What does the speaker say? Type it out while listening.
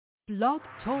Blog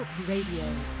Talk Radio.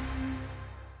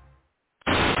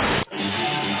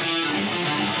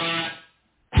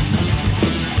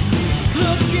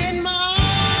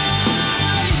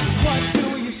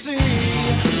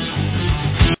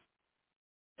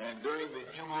 During the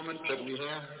few moments that we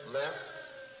have left,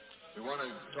 we want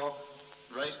to talk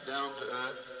right down to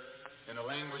earth in a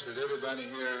language that everybody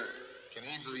here can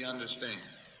easily understand.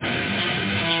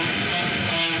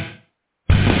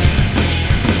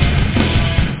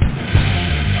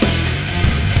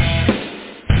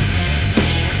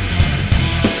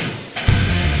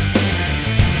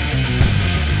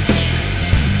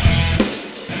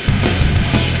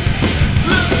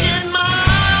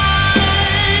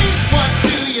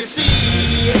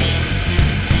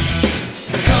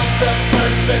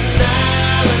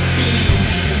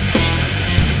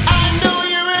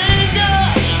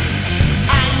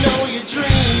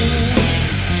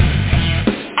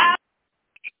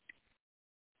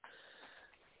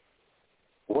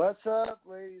 What's up,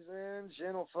 ladies and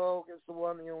gentlefolk? It's the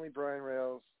one, the only Brian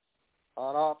Rails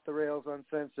on Off the Rails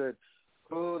Uncensored.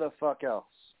 Who the fuck else?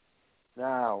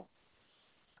 Now,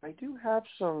 I do have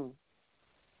some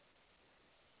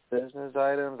business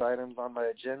items on my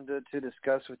agenda to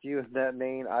discuss with you, and that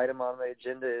main item on my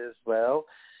agenda is, well,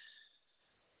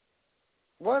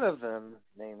 one of them,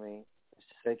 namely, is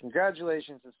to say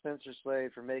congratulations to Spencer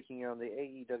Slade for making it on the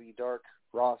AEW Dark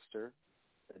roster.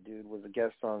 The dude was a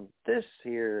guest on this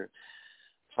here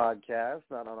podcast,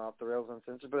 not on Off the Rails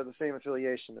Uncensored, but at the same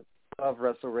affiliation of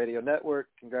Wrestle Radio Network.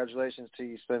 Congratulations to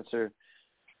you, Spencer.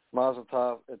 Mazel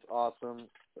tov. It's awesome.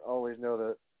 I always know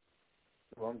that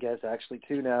one guest, actually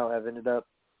two now, have ended up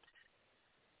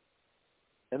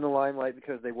in the limelight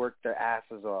because they worked their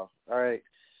asses off. All right.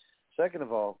 Second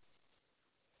of all,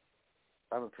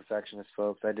 I'm a perfectionist,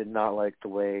 folks. I did not like the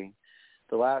way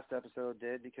the last episode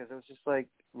did because it was just like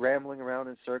rambling around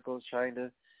in circles trying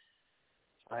to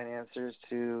find answers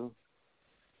to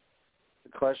the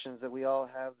questions that we all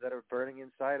have that are burning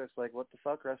inside us, like what the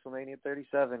fuck, WrestleMania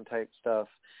 37 type stuff.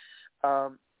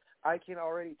 I can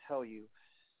already tell you,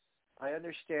 I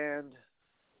understand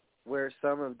where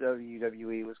some of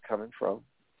WWE was coming from,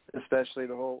 especially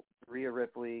the whole Rhea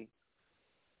Ripley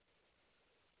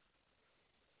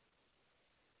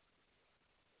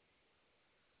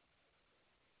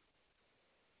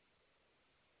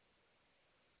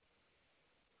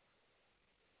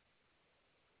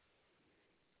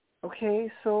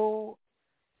Okay, so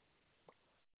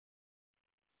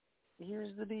here's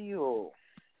the deal.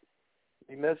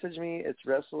 You message me, it's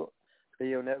Wrestle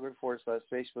Radio Network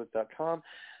 /Facebook.com,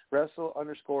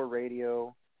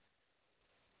 Wrestle_radio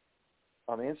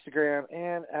on Instagram,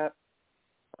 and at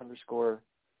 _Brian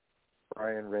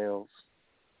Rails.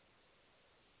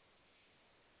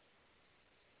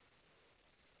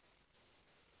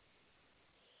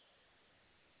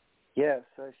 Yes,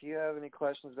 so if you have any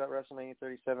questions about WrestleMania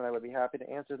 37, I would be happy to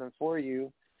answer them for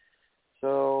you.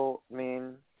 So, I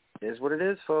mean, it is what it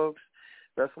is, folks.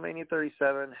 WrestleMania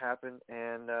 37 happened,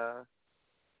 and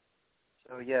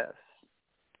so yes,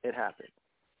 it happened.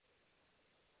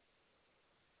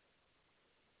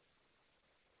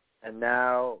 And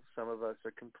now some of us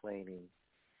are complaining,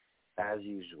 as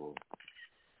usual.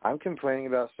 I'm complaining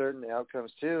about certain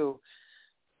outcomes, too.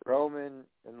 Roman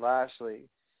and Lashley.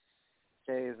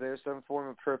 Okay, is there some form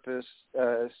of purpose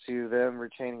as to them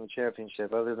retaining the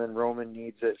championship other than Roman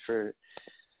needs it for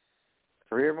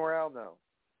career morale? No.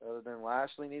 Other than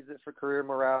Lashley needs it for career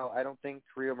morale, I don't think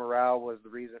career morale was the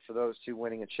reason for those two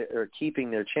winning or keeping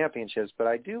their championships. But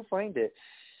I do find it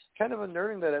kind of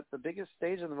unnerving that at the biggest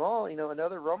stage of them all, you know,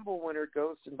 another Rumble winner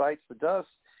goes and bites the dust.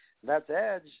 And that's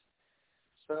Edge.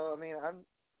 So I mean, I'm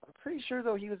pretty sure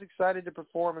though he was excited to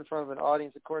perform in front of an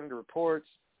audience, according to reports.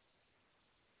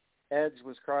 Edge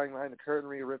was crying behind the curtain.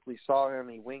 Rhea Ripley saw him.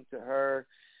 He winked at her.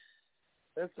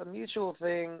 It's a mutual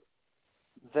thing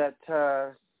that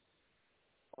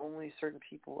only certain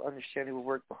people understand who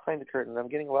work behind the curtain. I'm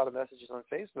getting a lot of messages on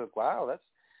Facebook. Wow,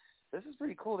 this is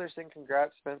pretty cool. They're saying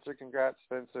congrats, Spencer, congrats,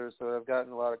 Spencer. So I've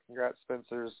gotten a lot of congrats,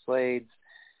 Spencer, Slades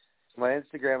to my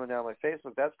Instagram and now my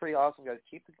Facebook. That's pretty awesome, guys.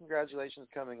 Keep the congratulations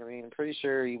coming. I mean, I'm pretty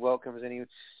sure he welcomes any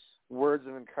words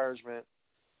of encouragement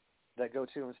that go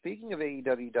to him. Speaking of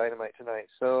AEW Dynamite tonight,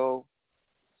 so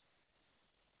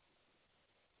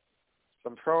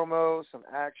some promo, some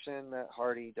action, Matt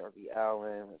Hardy, Darby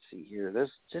Allin. Let's see here.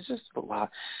 There's just a lot.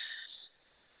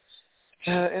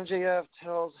 MJF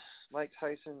tells Mike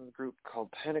Tyson the group called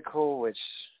Pinnacle, which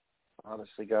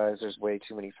honestly, guys, there's way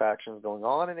too many factions going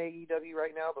on in AEW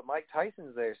right now, but Mike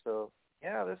Tyson's there, so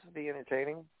yeah, this would be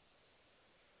entertaining.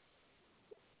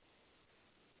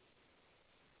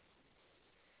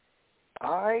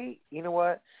 You know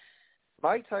what?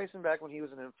 Mike Tyson, back when he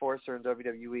was an enforcer in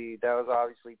WWE, that was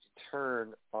obviously to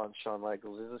turn on Shawn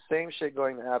Michaels. Is the same shit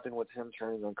going to happen with him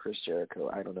turning on Chris Jericho?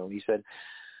 I don't know. He said,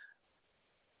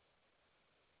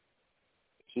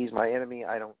 he's my enemy.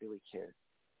 I don't really care.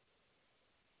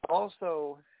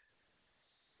 Also,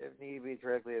 if need be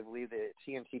correctly, I believe the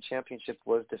TNT Championship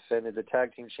was defended. The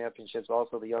Tag Team Championships,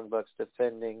 also the Young Bucks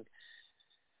defending.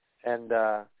 And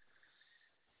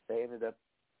they ended up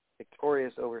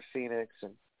victorious over Phoenix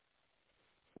and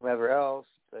whoever else,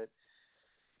 but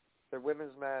their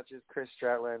women's match is Chris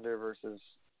Statlander versus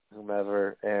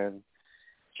whomever, and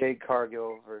Jade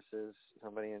Cargill versus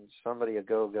somebody a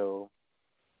go-go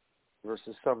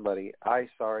versus somebody. I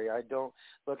don't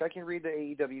look. I can read the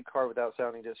AEW card without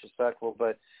sounding disrespectful,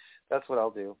 but that's what I'll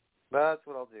do.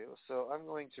 So I'm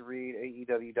going to read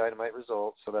AEW Dynamite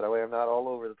results so that way I'm not all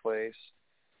over the place.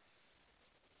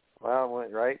 Well, I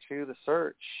went right to the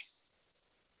search.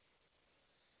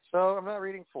 So I'm not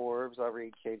reading Forbes. I'll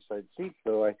read Cage Side Seats,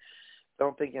 though. I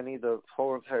don't think I need the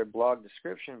whole entire blog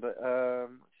description, but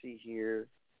let's see here.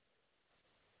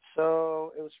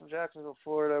 So it was from Jacksonville,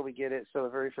 Florida. We get it. So the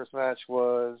very first match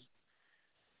was,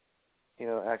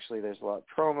 actually there's a lot of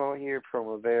promo here.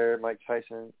 Promo there. Mike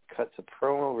Tyson cuts a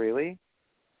promo, really.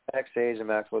 Backstage, and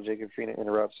Maxwell Jacob Frieda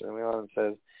interrupts early on and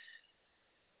says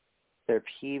they're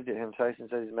peeved at him. Tyson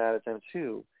says he's mad at them,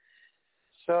 too.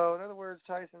 So, in other words,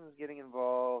 Tyson's getting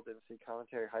involved, and the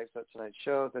commentary hypes up tonight's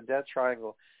show. The Death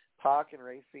Triangle, Pac and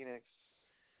Rey Fenix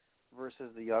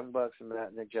versus the Young Bucks and Matt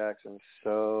and Nick Jackson.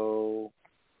 So,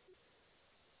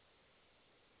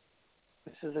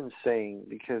 this is insane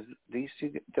because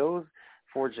those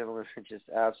four gentlemen are just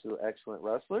absolute excellent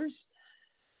wrestlers.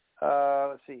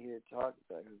 Let's see here.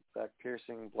 Back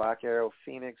piercing, Black Arrow.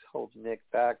 Phoenix holds Nick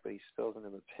back, but he spills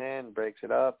into the pin, breaks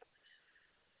it up.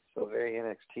 So very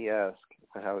NXT-esque,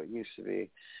 how it used to be.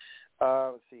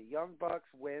 Let's see. Young Bucks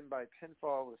win by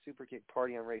pinfall with a super kick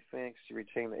party on Rey Fenix to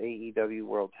retain the AEW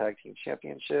World Tag Team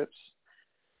Championships.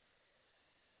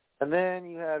 And then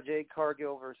you have Jade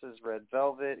Cargill versus Red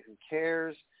Velvet. Who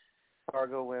cares?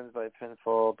 Cargill wins by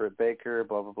pinfall. Britt Baker,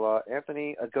 blah, blah, blah.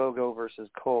 Anthony Ogogo versus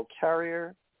Cole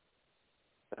Carter,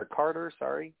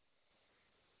 sorry.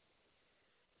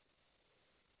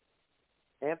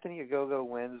 Anthony Ogogo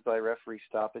wins by referee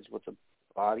stoppage with a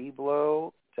body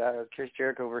blow. Chris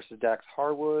Jericho versus Dax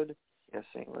Harwood.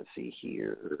 Guessing, let's see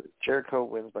here. Jericho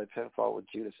wins by pinfall with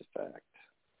Judas Effect.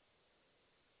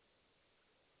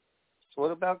 So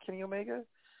what about Kenny Omega?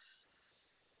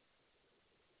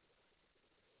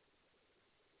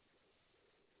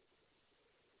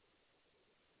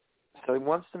 So he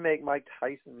wants to make Mike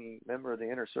Tyson the member of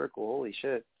the Inner Circle. Holy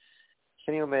shit.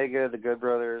 Kenny Omega, the Good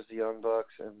Brothers, the Young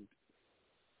Bucks, and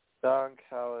Don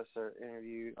Callis are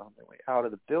interviewed on their way out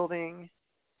of the building.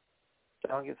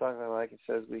 Don gets on the mic and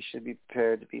says, we should be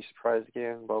prepared to be surprised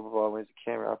again, blah, blah, blah, when he's a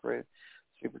camera operator.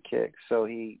 Super kick. So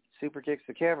he super kicks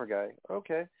the camera guy.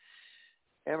 Okay.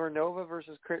 Amber Nova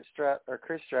versus Chris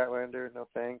Statlander. No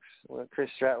thanks.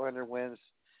 Chris Statlander wins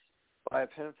by a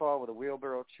pinfall with a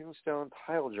wheelbarrow tombstone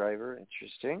pile driver.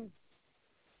 Interesting.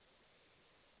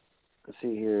 Let's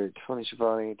see here. Tony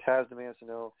Schiavone. Taz demands to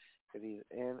know if he's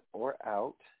in or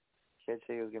out. Kid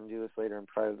said he was going to do this later in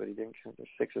private, but he didn't. The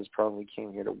Sixers probably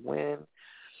came here to win.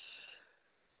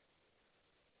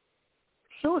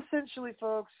 So essentially,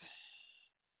 folks,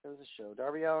 it was a show.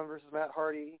 Darby Allin versus Matt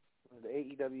Hardy. The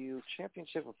AEW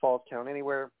Championship with Falls Count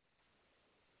Anywhere.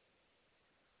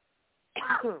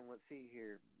 Let's see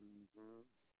here.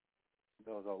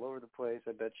 That was all over the place,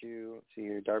 I bet you. Let's see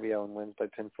here. Darby Allin wins by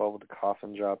pinfall with a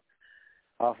coffin drop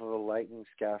off of a lightning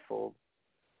scaffold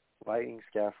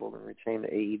and retain the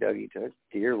AEW title.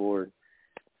 Dear Lord.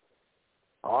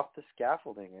 Off the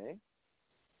scaffolding, eh?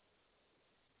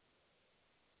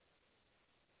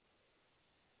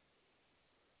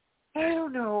 I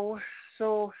don't know.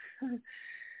 So,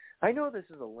 I know this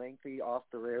is a lengthy off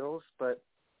the rails, but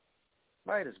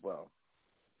might as well.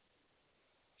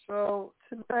 So,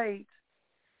 tonight,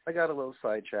 I got a little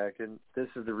sidetracked, and this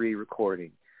is the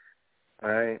re-recording.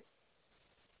 All right?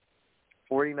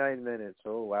 49 minutes.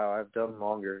 Oh, wow, I've done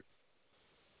longer.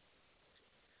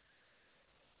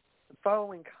 The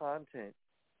following content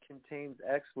contains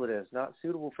expletives not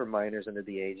suitable for minors under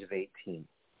the age of 18.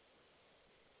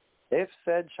 If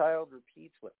said child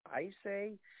repeats what I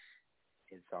say,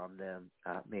 it's on them,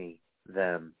 not me,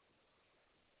 them.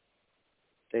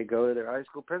 They go to their high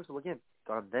school principal, again, it's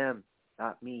on them,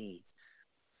 not me.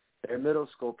 Their middle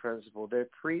school principal,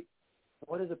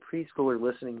 what is a preschooler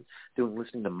listening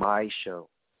to my show?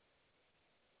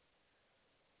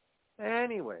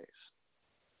 Anyways,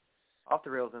 Off the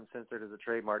Rails Uncensored is a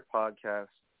trademark podcast.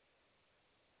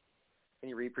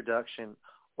 any reproduction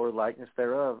or likeness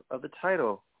thereof of the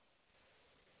title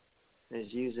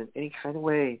is used in any kind of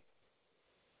way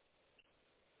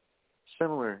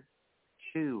similar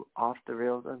to Off the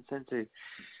Rails Uncensored,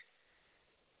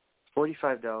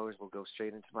 $45 will go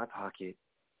straight into my pocket,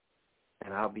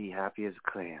 and I'll be happy as a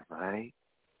clam, right?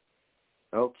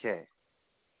 Okay.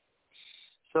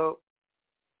 So,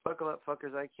 buckle up,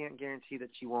 fuckers. I can't guarantee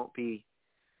that you won't be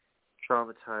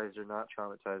traumatized or not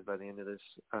traumatized by the end of this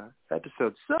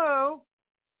episode. So,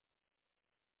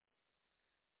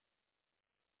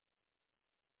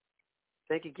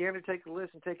 take a gander, take a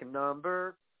listen, take a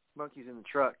number. Monkeys in the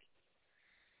truck.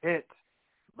 Hit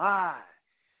my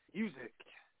music.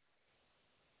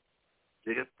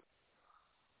 Dig it?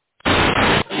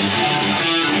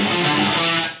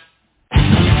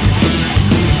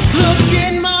 Look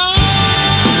in my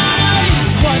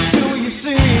eyes, what do you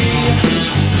see?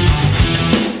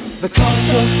 The cost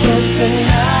of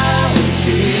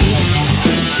personality.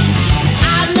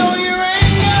 I know your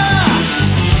anger,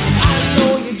 I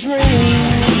know your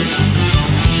dreams.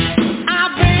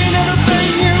 I've been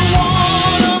everything you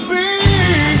wanna be.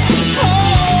 Oh,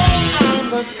 I'm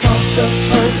the cost of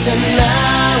personality.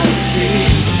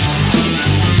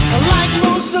 Like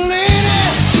Mussolini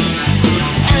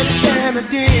and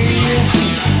Kennedy,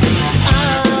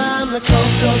 I'm the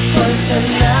cult of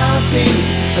personality,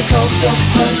 the cult of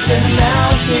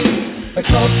personality, the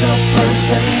cult of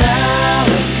personality.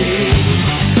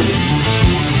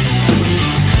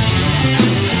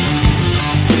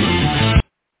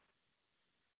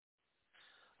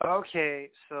 Okay,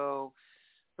 so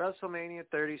WrestleMania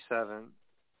 37,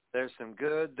 there's some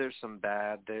good, there's some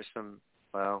bad, there's some,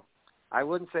 well, I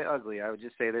wouldn't say ugly. I would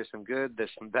just say there's some good,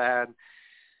 there's some bad.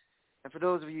 And for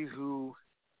those of you who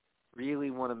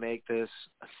really want to make this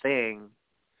a thing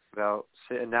about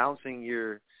announcing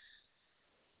you're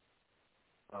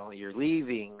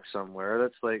leaving somewhere,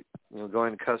 that's like,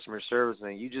 going to customer service and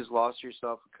saying, you just lost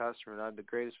yourself a customer and I'm the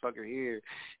greatest fucker here,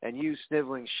 and you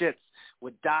sniveling shits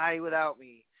would die without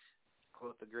me.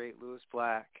 Quote the great Louis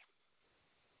Black.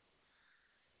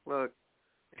 Look,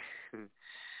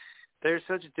 there's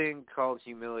such a thing called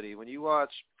humility. When you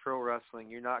watch pro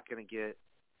wrestling, you're not going to get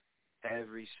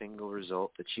every single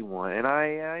result that you want. And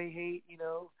I hate,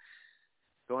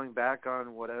 going back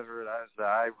on whatever it is that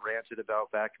I ranted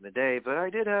about back in the day, but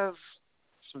I did have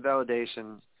some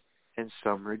validation in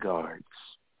some regards.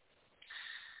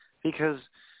 Because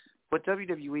what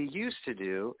WWE used to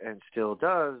do, and still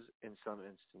does in some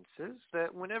instances,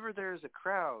 that whenever there's a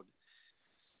crowd,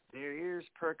 their ears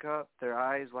perk up, their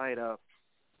eyes light up,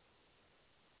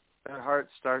 their hearts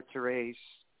start to race.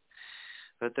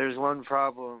 But there's one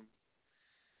problem.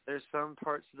 There's some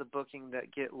parts of the booking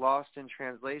that get lost in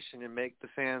translation and make the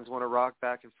fans want to rock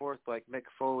back and forth like Mick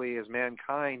Foley as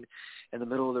Mankind in the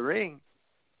middle of the ring.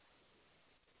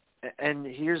 And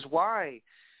here's why.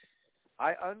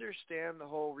 I understand the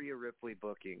whole Rhea Ripley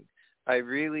booking. I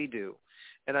really do.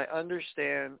 And I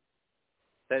understand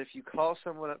that if you call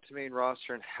someone up to main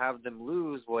roster and have them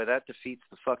lose, boy, that defeats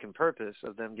the fucking purpose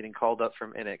of them getting called up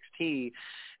from NXT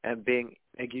and being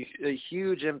a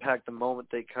huge impact the moment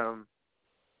they come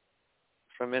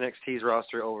from NXT's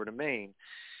roster over to main.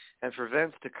 And for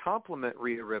Vince to compliment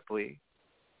Rhea Ripley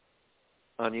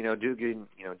on,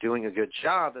 doing a good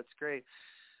job, that's great.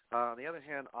 On the other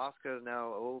hand, Asuka is now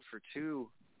 0 for 2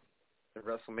 at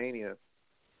WrestleMania.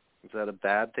 Is that a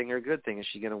bad thing or a good thing? Is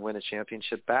she going to win a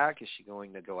championship back? Is she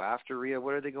going to go after Rhea?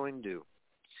 What are they going to do?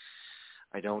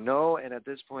 I don't know, and at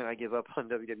this point I give up on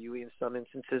WWE in some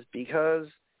instances because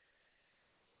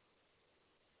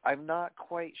I'm not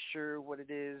quite sure what it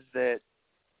is that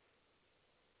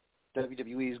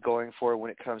WWE is going for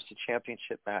when it comes to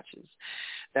championship matches.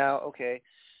 Now, okay,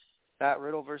 Matt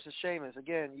Riddle versus Sheamus.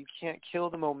 Again, you can't kill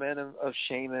the momentum of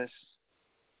Sheamus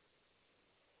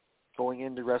going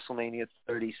into WrestleMania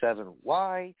 37.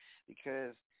 Why?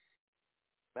 Because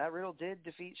Matt Riddle did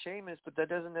defeat Sheamus, but that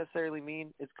doesn't necessarily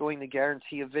mean it's going to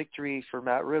guarantee a victory for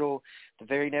Matt Riddle the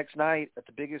very next night at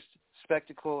the biggest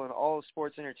spectacle in all of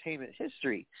sports entertainment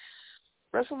history.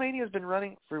 WrestleMania has been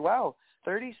running for,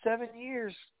 37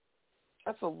 years.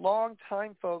 That's a long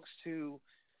time, folks, to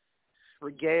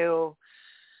regale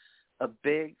a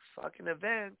big fucking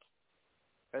event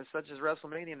as such as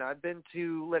WrestleMania. Now, I've been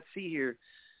to, let's see here,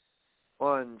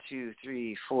 1, 2,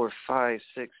 3, 4, 5,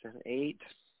 6, 7, 8.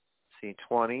 See,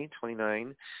 20,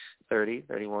 29, 30,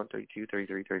 31, 32,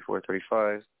 33, 34,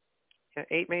 35. Yeah,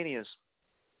 8 Manias.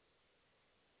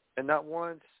 And not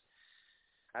once,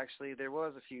 actually, there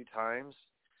was a few times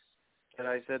that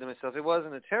I said to myself, it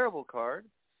wasn't a terrible card.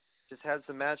 Just had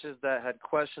some matches that had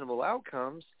questionable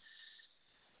outcomes.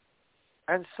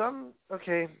 And some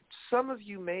of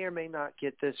you may or may not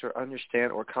get this or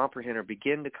understand or comprehend or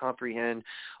begin to comprehend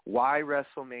why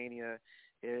WrestleMania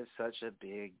is such a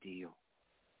big deal.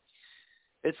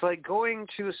 It's like going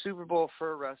to a Super Bowl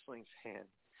for a wrestling fan.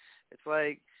 It's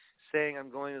like saying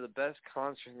I'm going to the best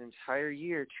concert in the entire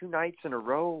year, 2 nights in a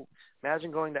row.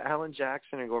 Imagine going to Alan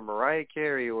Jackson and going Mariah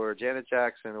Carey or Janet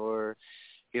Jackson or,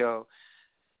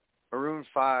 Maroon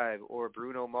 5 or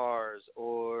Bruno Mars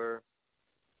or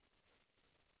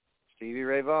Stevie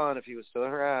Ray Vaughan if he was still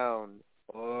around,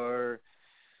 or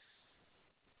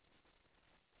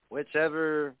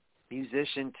whichever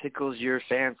musician tickles your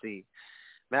fancy.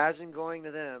 Imagine going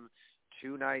to them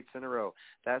 2 nights in a row.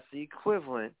 That's the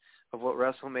equivalent of what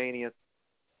WrestleMania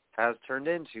has turned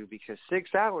into, because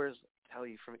 6 hours, I tell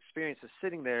you from experience of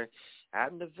sitting there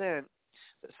at an event,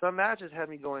 some matches had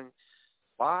me going,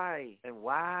 why and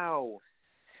wow.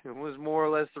 It was more or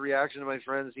less the reaction of my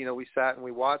friends. We sat and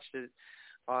we watched it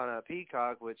on a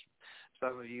Peacock, which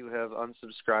some of you have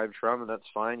unsubscribed from, and that's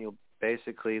fine. You'll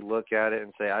basically look at it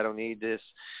and say, I don't need this.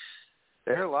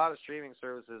 There are a lot of streaming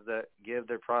services that give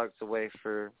their products away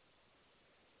for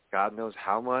God knows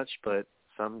how much, but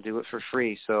some do it for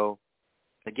free. So,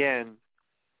 again,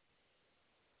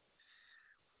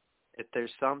 if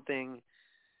there's something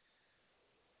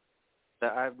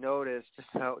that I've noticed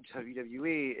about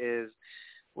WWE is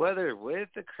whether with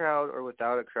a crowd or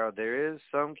without a crowd, there is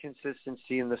some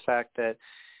consistency in the fact that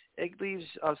it leaves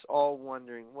us all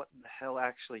wondering what the hell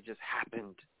actually just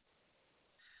happened.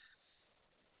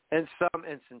 In some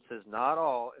instances, not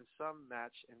all, in some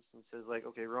match instances, like,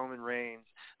 Roman Reigns,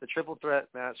 the triple threat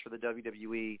match for the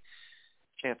WWE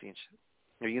Championship,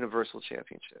 or Universal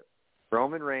Championship.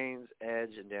 Roman Reigns,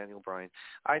 Edge, and Daniel Bryan.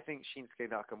 I think Shinsuke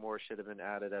Nakamura should have been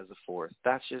added as a 4th.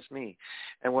 That's just me.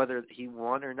 And whether he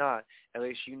won or not, at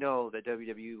least you know that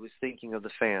WWE was thinking of the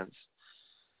fans.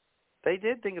 They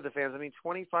did think of the fans.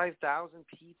 25,000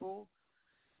 people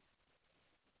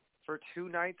for 2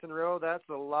 nights in a row, that's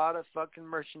a lot of fucking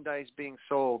merchandise being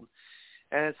sold.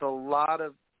 And it's a lot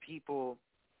of people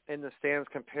in the stands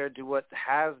compared to what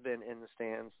has been in the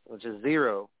stands, which is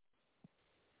 0.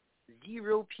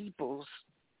 0 peoples.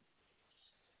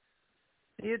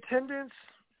 The attendance,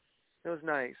 it was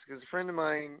nice, because a friend of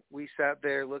mine, we sat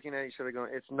there looking at each other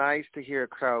going, it's nice to hear a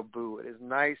crowd boo. It is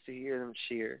nice to hear them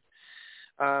cheer.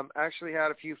 Actually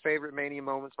had a few favorite Mania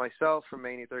moments myself from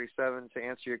Mania 37 to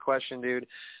answer your question, dude.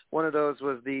 One of those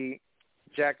was the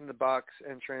Jack in the Box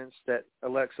entrance that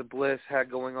Alexa Bliss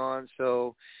had going on,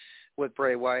 so with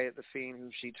Bray Wyatt, the Fiend, who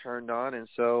she turned on. And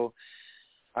so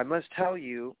I must tell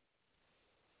you,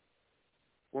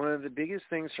 one of the biggest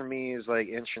things for me is like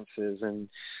entrances, and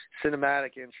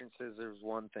cinematic entrances is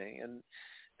one thing. And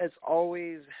it's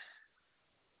always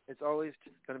going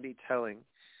to be telling,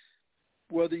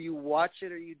 whether you watch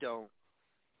it or you don't.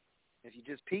 If you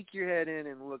just peek your head in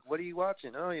and look, what are you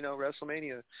watching? Oh,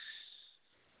 WrestleMania.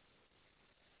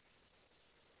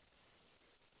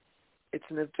 It's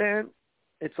an event.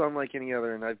 It's unlike any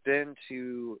other, and I've been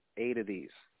to 8 of these.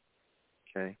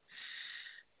 Okay?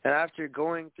 And after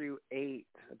going through 8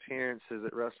 appearances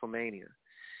at WrestleMania,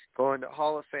 going to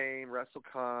Hall of Fame,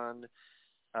 WrestleCon,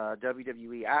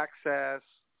 WWE Access,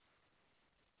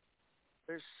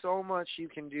 there's so much you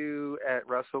can do at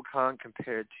WrestleCon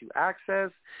compared to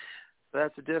Access.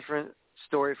 That's a different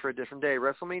story for a different day.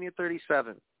 WrestleMania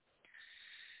 37.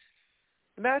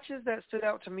 The matches that stood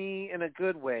out to me in a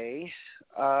good way,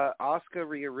 Asuka,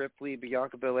 Rhea Ripley,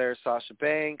 Bianca Belair, Sasha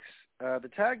Banks, the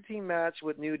tag team match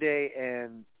with New Day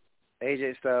and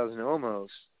AJ Styles and Omos.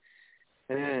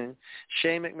 And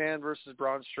Shane McMahon versus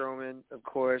Braun Strowman, of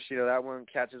course, that one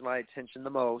catches my attention the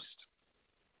most.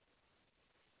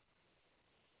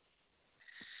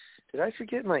 Did I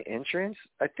forget my entrance?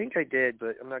 I think I did,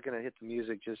 but I'm not going to hit the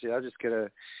music just yet. I'm just going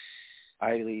to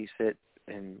idly sit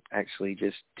and actually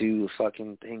just do the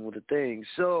fucking thing with the thing.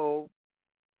 So,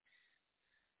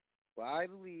 what I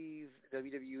believe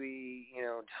WWE,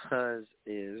 does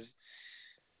is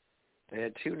they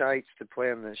had 2 nights to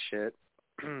plan this shit.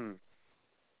 And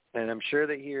I'm sure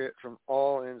they hear it from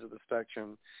all ends of the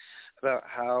spectrum about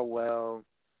how well,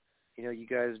 you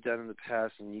guys have done in the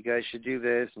past, and you guys should do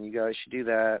this, and you guys should do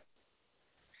that.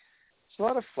 It's a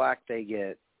lot of flack they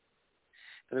get.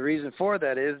 And the reason for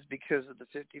that is because of the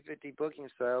 50-50 booking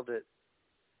style that,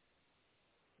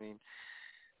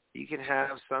 you can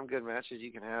have some good matches,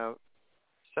 you can have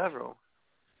several.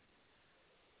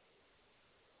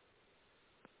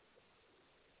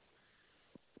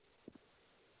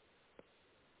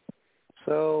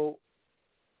 So,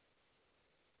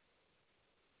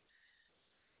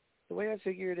 the way I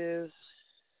figure it is,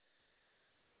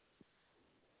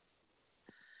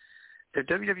 if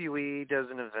WWE does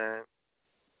an event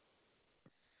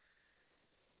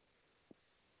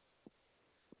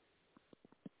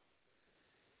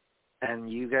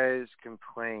and you guys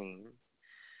complain,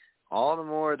 all the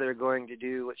more they're going to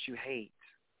do what you hate.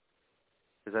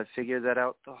 Because I figured that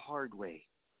out the hard way.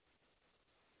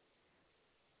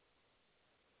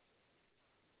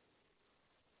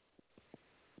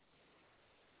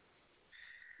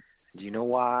 Do you know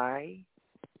why?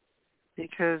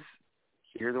 Because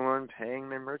you're the one paying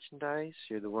their merchandise.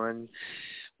 You're the one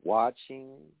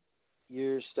watching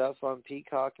your stuff on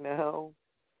Peacock now.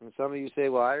 And some of you say,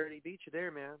 well, I already beat you there,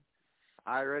 man.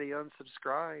 I already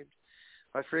unsubscribed.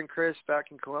 My friend Chris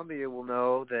back in Colombia will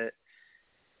know that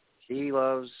he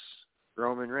loves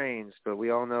Roman Reigns, but we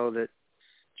all know that,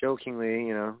 jokingly,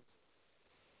 you know,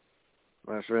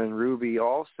 my friend Ruby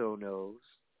also knows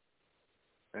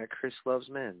that Chris loves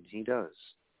men. He does.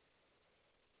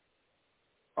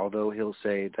 Although he'll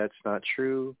say that's not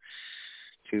true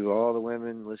to all the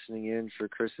women listening in for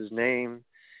Chris's name,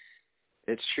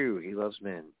 it's true. He loves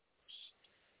men.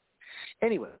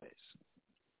 Anyways,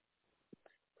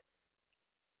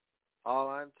 all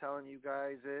I'm telling you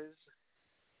guys is,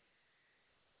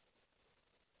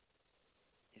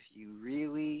 if you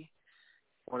really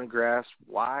want to grasp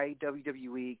why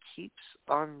WWE keeps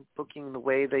on booking the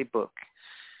way they book,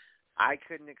 I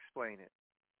couldn't explain it.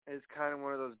 It's kind of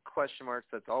one of those question marks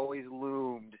that's always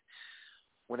loomed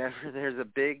whenever there's a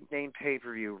big name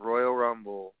pay-per-view, Royal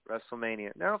Rumble,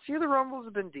 WrestleMania. Now, a few of the Rumbles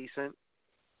have been decent.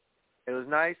 It was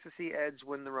nice to see Edge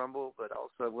win the Rumble, but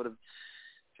also I would have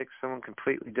picked someone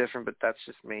completely different, but that's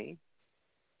just me.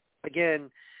 Again,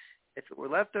 if it were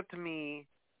left up to me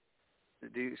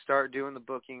to start doing the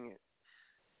booking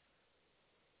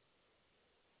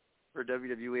for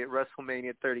WWE at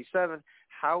WrestleMania 37,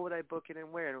 how would I book it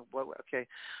and where? And what? Okay,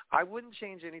 I wouldn't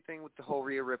change anything with the whole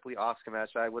Rhea Ripley-Asuka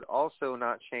match. I would also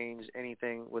not change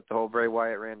anything with the whole Bray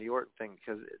Wyatt-Randy Orton thing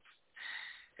because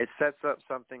it sets up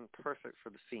something perfect for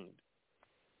The Fiend.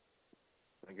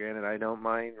 Again, and I don't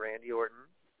mind Randy Orton.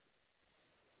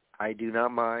 I do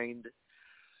not mind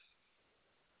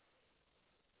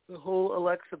the whole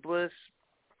Alexa Bliss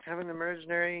having the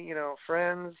mercenary,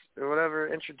 friends or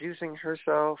whatever, introducing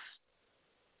herself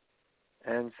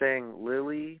and saying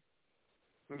Lily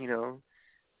was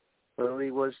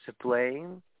to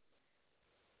blame.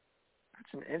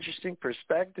 That's an interesting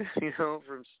perspective,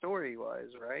 from story-wise,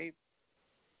 right?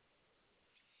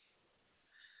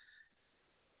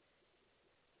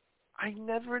 I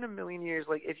never in a million years,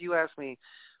 if you asked me,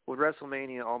 would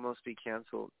WrestleMania almost be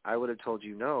canceled, I would have told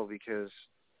you no, because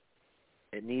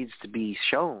it needs to be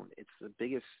shown. It's the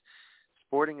biggest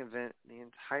sporting event in the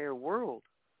entire world.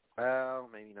 Well,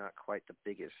 maybe not quite the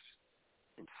biggest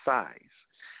in size.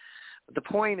 But the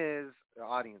point is,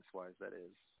 audience-wise, that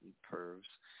is, you pervs.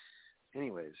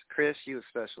 Anyways, Chris, you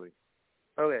especially.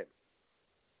 Okay.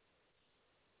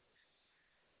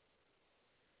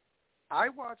 I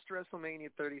watched WrestleMania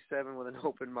 37 with an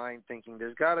open mind, thinking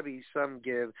there's got to be some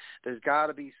give. There's got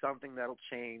to be something that'll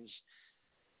change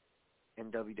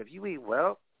in WWE.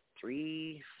 Well,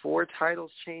 3-4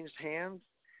 titles changed hands.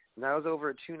 And that was over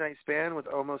a 2-night span with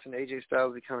Omos and AJ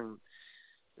Styles becoming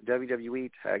the WWE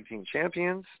Tag Team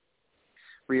Champions.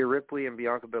 Rhea Ripley and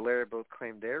Bianca Belair both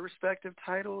claimed their respective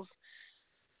titles.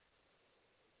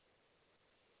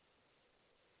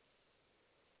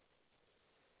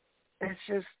 It's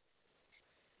just,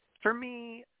 for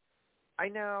me, I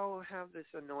now have this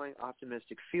annoying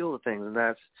optimistic feel to things, and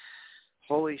that's,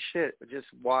 holy shit, I just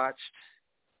watched,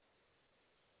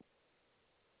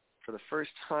 for the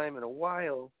first time in a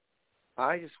while,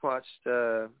 I just watched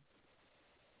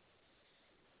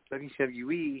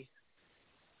WWE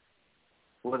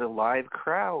with a live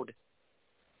crowd.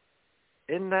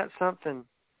 Isn't that something?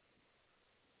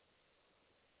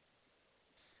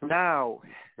 Now,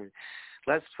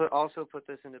 let's also put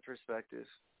this into perspective.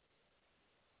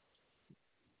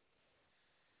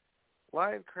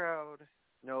 Live crowd,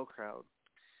 no crowd.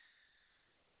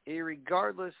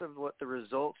 Irregardless of what the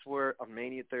results were of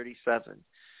Mania 37,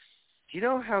 do you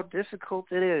know how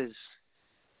difficult it is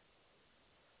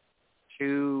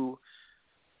to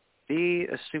be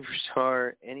a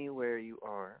superstar anywhere you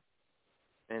are?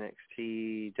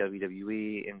 NXT,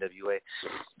 WWE, NWA.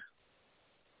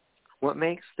 What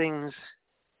makes things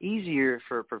easier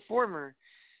for a performer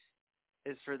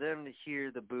is for them to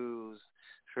hear the boos,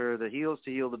 for the heels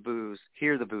to hear the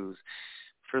boos,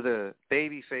 for the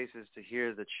baby faces to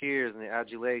hear the cheers and the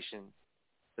adulation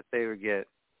that they would get.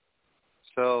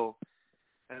 So,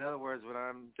 in other words, what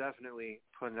I'm definitely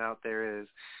putting out there is,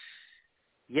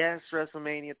 yes,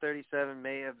 WrestleMania 37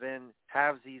 may have been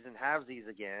halvesies and halvesies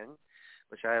again,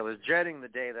 which I was dreading the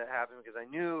day that happened because I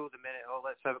knew the minute,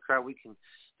 let's have a crowd,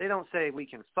 they don't say we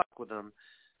can fuck with them.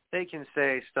 They can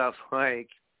say stuff like,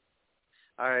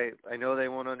 all right, I know they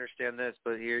won't understand this,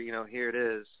 but here it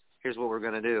is. Here's what we're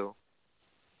going to do.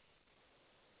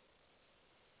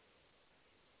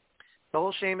 The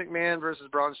whole Shane McMahon versus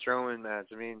Braun Strowman match,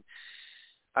 I mean,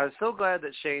 I was so glad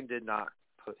that Shane did not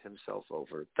put himself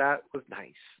over. That was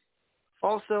nice.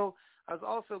 Also, I was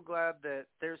also glad that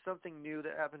there's something new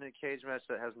that happened in a cage match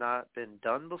that has not been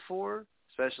done before,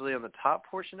 especially on the top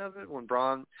portion of it, when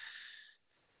Braun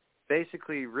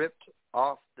basically ripped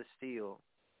off the steel,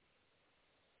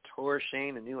 tore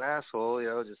Shane a new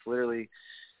asshole, just literally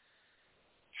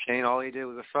Shane, all he did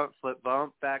was a front flip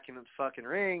bump back in the fucking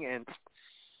ring and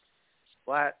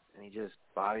splat, and he just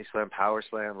body slam,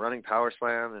 running power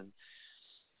slam, and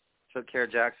took care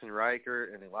of Jackson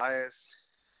Riker and Elias.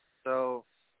 So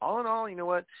all in all, you know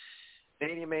what?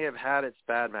 Mania may have had its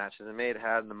bad matches. It may have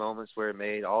had the moments where it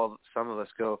made some of us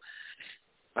go,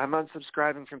 I'm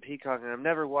unsubscribing from Peacock and I'm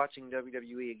never watching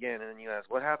WWE again. And then you ask,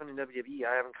 what happened in WWE?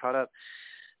 I haven't caught up.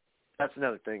 That's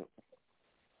another thing.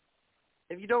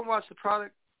 If you don't watch the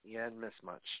product, you hadn't missed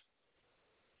much.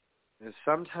 Because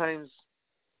sometimes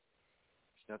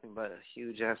it's nothing but a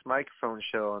huge-ass microphone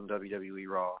show on WWE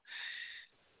Raw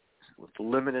with a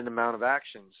limited amount of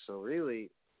action. So really,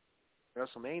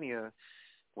 WrestleMania,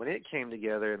 when it came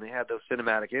together and they had those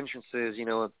cinematic entrances,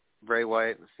 with Bray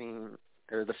Wyatt and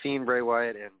the Fiend Bray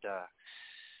Wyatt and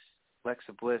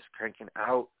Alexa Bliss cranking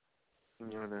out,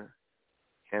 the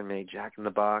handmade Jack in the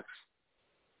Box.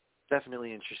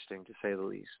 Definitely interesting, to say the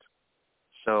least.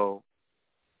 So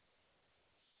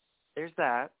there's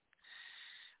that.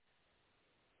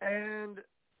 And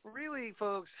really,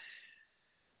 folks,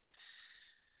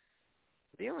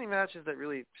 the only matches that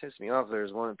really pissed me off,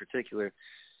 there's one in particular,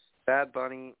 Bad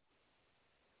Bunny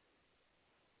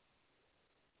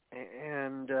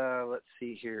and let's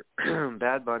see here,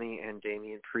 Bad Bunny and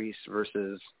Damian Priest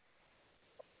versus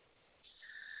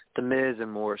The Miz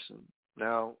and Morrison.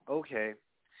 Now, okay,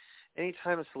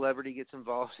 anytime a celebrity gets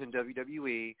involved in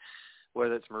WWE,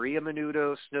 whether it's Maria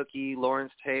Menounos, Snooki,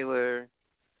 Lawrence Taylor,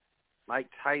 Mike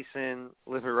Tyson,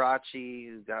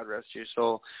 Liberace, God rest your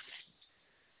soul,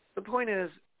 the point is,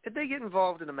 if they get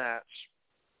involved in a match,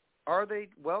 are they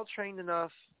well-trained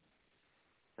enough,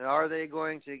 and are they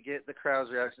going to get the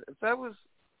crowd's reaction? If that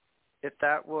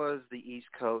was the East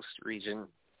Coast region,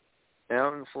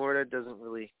 down in Florida, it doesn't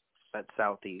really, that's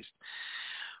Southeast.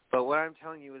 But what I'm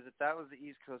telling you is if that was the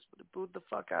East Coast, would have booed the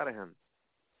fuck out of him.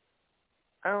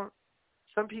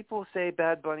 Some people say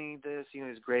Bad Bunny this,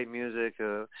 he's great music,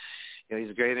 he's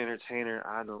a great entertainer.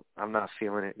 I'm not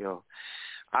feeling it,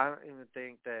 I don't even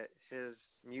think that his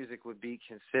music would be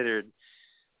considered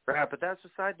rap, but that's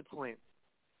beside the point.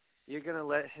 You're going to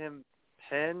let him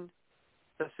pen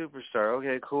a superstar.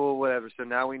 Okay, cool, whatever. So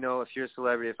now we know if you're a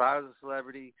celebrity. If I was a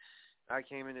celebrity, I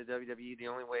came into WWE, the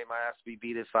only way my ass would be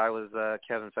beat if I was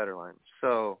Kevin Federline.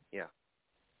 So, yeah.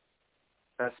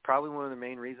 That's probably one of the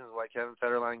main reasons why Kevin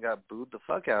Federline got booed the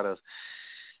fuck out of,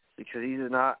 because he's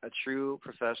not a true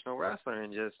professional wrestler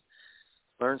and just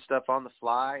learned stuff on the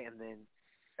fly and then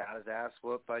got his ass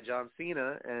whooped by John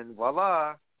Cena, and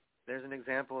voila, there's an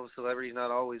example of celebrities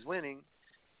not always winning.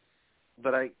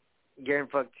 But I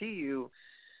guarantee you,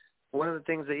 one of the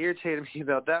things that irritated me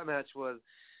about that match was,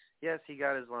 yes, he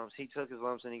got his lumps. He took his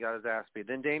lumps and he got his ass beat.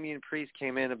 Then Damian Priest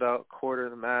came in about a quarter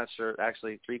of the match, or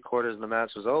actually 3/4 of the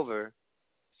match was over,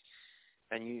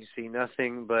 and you see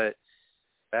nothing but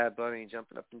Bad Bunny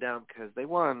jumping up and down because they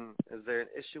won. Is there an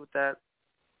issue with that?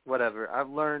 Whatever. I've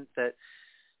learned that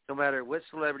no matter which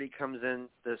celebrity comes in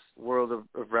this world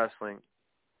of wrestling,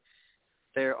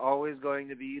 they're always going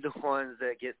to be the ones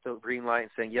that get the green light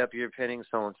and saying, yep, you're pinning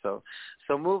so-and-so.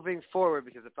 So moving forward,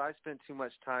 because if I spend too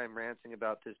much time ranting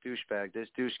about this douchebag, this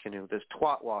douche canoe, this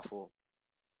twat waffle,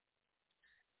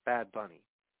 Bad Bunny.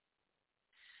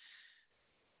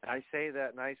 I say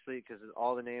that nicely because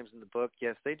all the names in the book,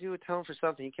 yes, they do atone for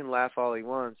something. He can laugh all he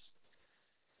wants.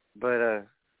 But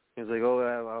he's like,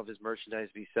 all his merchandise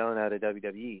be selling out of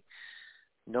WWE.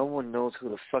 No one knows who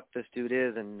the fuck this dude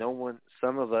is, and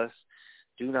some of us,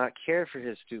 do not care for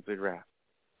his stupid rap.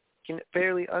 Can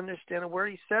barely understand a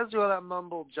word he says to all that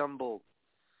mumble jumble.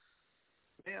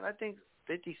 Man, I think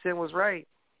 50 Cent was right.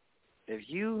 If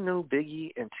you knew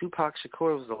Biggie and Tupac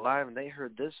Shakur was alive and they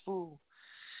heard this fool,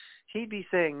 he'd be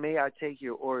saying, may I take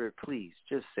your order, please?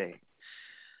 Just say.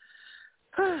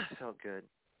 Felt good.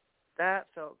 That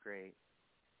felt great.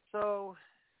 So,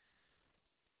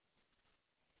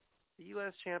 the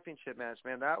U.S. Championship match,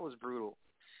 man, that was brutal.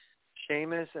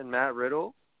 Sheamus and Matt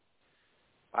Riddle.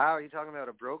 Wow, you're talking about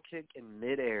a bro kick in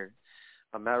midair.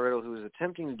 Matt Riddle, who was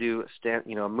attempting to do a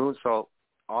moonsault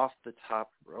off the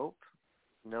top rope,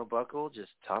 no buckle,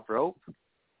 just top rope.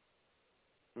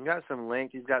 He's got some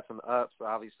length. He's got some ups,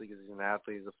 obviously, because he's an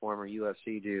athlete. He's a former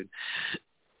UFC dude.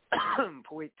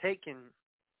 Point taken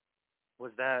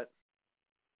was that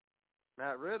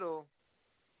Matt Riddle,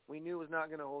 we knew was not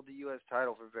going to hold the U.S.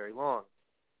 title for very long.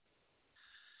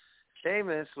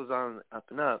 Sheamus was on up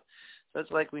and up. So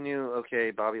it's like we knew,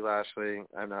 okay, Bobby Lashley,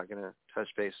 I'm not going to touch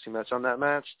base too much on that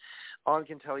match. All I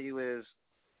can tell you is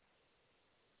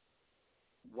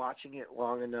watching it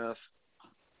long enough,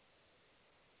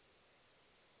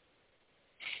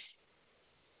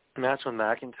 the match with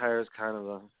McIntyre is kind of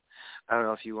a, I don't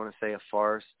know if you want to say a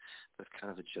farce, but it's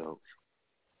kind of a joke.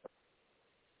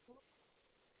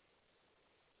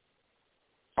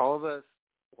 All of us,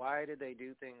 why did they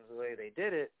do things the way they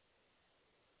did it?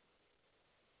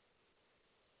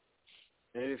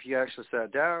 And if you actually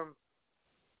sat down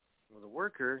with a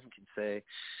worker, you can say,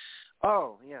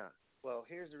 oh, yeah, well,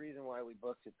 here's the reason why we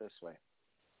booked it this way.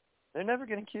 They're never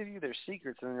going to give you their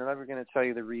secrets, and they're never going to tell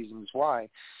you the reasons why.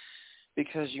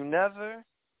 Because you never,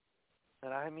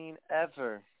 and I mean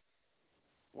ever,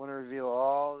 want to reveal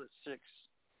all the tricks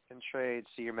and trades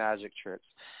to your magic tricks.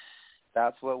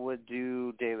 That's what would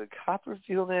do David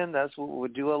Copperfield in. That's what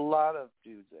would do a lot of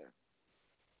dudes in.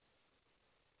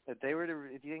 If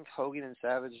you think Hogan and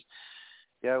Savage,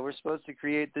 yeah, we're supposed to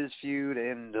create this feud,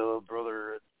 and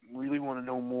brother, really want to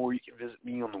know more, you can visit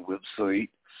me on the website.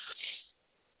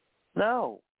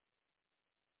 No.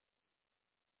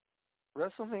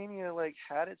 WrestleMania,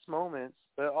 had its moments,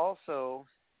 but also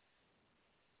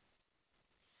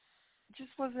it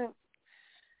just wasn't,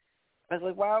 I was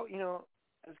like, wow,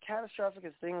 as catastrophic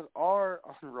as things are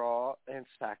on Raw and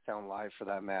SmackDown Live for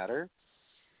that matter,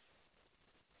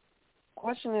 the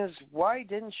question is, why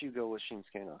didn't you go with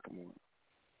Shinsuke Nakamura?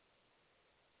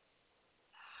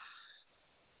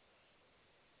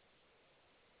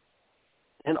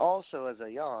 And also, as a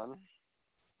yawn,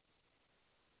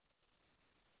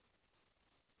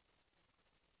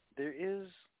 there is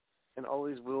and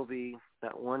always will be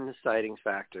that one deciding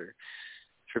factor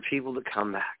for people to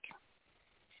come back.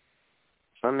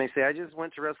 Some may say, I just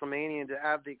went to WrestleMania to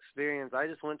have the experience. I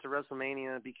just went to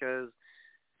WrestleMania because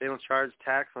they don't charge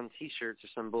tax on T-shirts or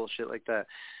some bullshit like that.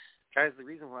 Guys, the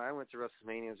reason why I went to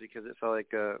WrestleMania is because it felt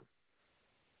like a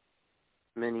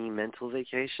mini mental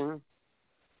vacation.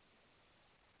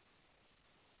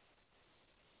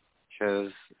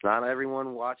 Because not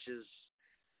everyone watches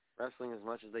wrestling as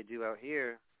much as they do out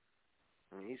here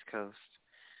on the East Coast.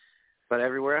 But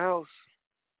everywhere else,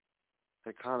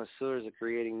 they're connoisseurs of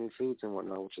creating new foods and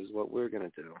whatnot, which is what we're going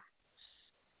to do.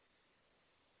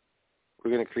 We're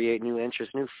going to create new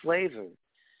interest, new flavor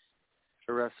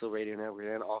for Wrestle Radio Network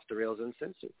and Off the Rails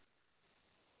Uncensored.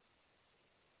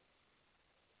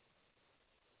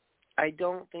 I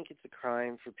don't think it's a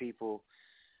crime for people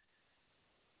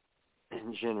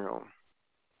in general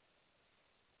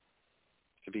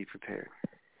to be prepared.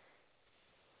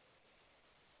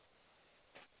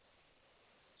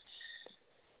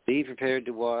 Be prepared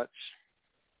to watch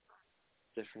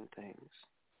different things.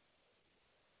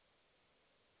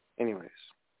 Anyways,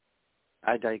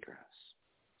 I digress.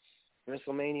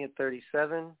 WrestleMania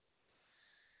 37,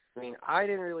 I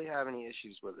didn't really have any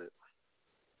issues with it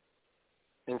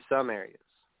in some areas.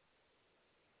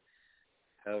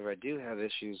 However, I do have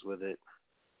issues with it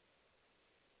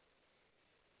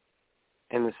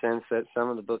in the sense that some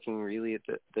of the booking really at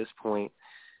this point,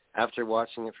 after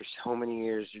watching it for so many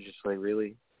years, you're just like,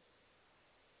 really?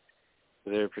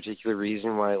 Is there a particular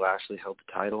reason why Lashley held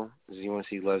the title? Is you want to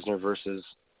see Lesnar versus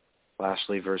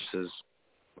Lashley?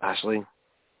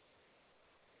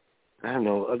 I have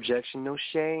no objection, no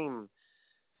shame.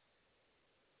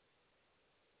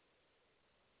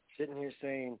 Sitting here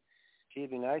saying, gee, it'd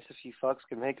be nice if you fucks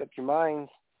could make up your minds.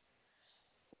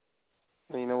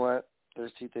 But you know what?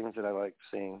 There's two things that I like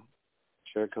seeing.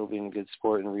 Jericho being a good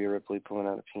sport and Rhea Ripley pulling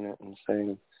out a peanut and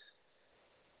saying,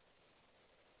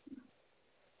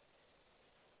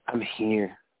 I'm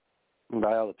here. And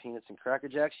buy all the peanuts and Cracker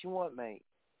Jacks you want, mate.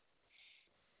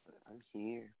 But I'm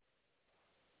here.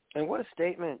 And what a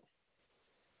statement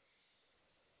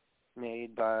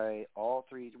made by all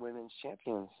three women's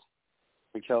champions.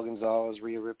 Raquel Gonzalez,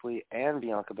 Rhea Ripley, and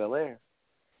Bianca Belair.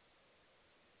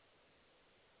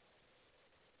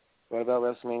 What about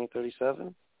WrestleMania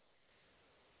 37?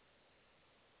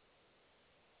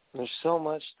 There's so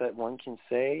much that one can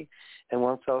say, and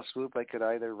one fell swoop I could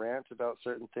either rant about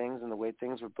certain things and the way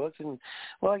things were booked, and,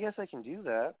 well, I guess I can do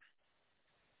that.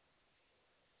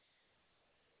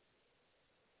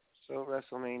 So,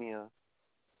 WrestleMania,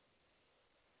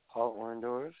 Paul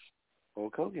Orndorff,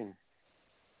 Hulk Hogan.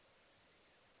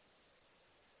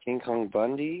 King Kong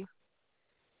Bundy.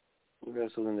 He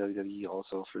wrestled in WWE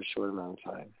also for a short amount of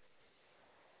time.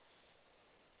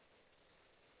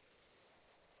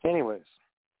 Anyways,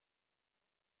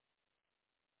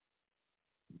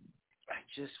 I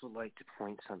just would like to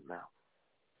point something out.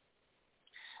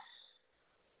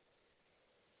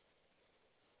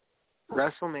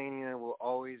 WrestleMania will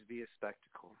always be a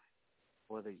spectacle.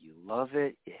 Whether you love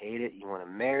it, you hate it, you want to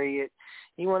marry it,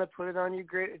 you want to put it on your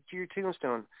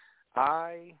tombstone.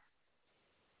 I,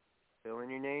 fill in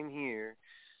your name here,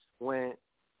 went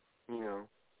to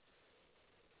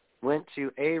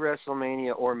a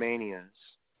WrestleMania or Manias,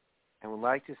 and would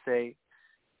like to say,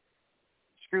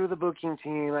 screw the booking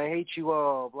team, I hate you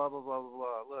all, blah, blah, blah, blah,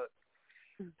 blah. Look,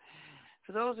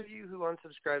 for those of you who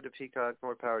unsubscribe to Peacock,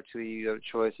 more power to you. You have a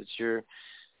choice. It's your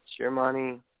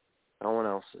money, no one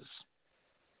else's.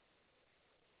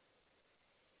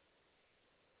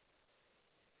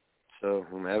 So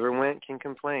whomever went can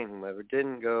complain. Whomever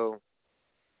didn't go,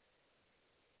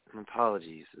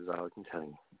 apologies is all I can tell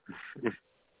you.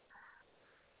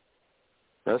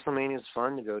 WrestleMania is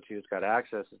fun to go to. It's got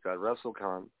access. It's got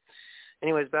WrestleCon.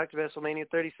 Anyways, back to WrestleMania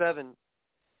 37.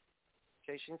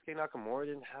 Okay, Shinsuke Nakamura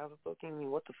didn't have a booking. I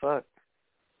mean, what the fuck?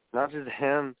 Not just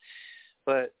him,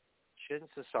 but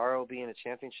shouldn't Cesaro be in a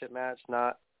championship match?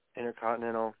 Not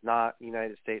Intercontinental, not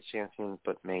United States champion,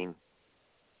 but main.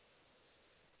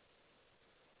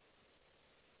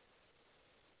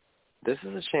 This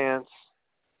is a chance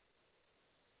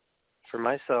for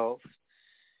myself to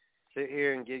sit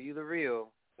here and give you the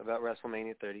real about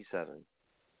WrestleMania 37.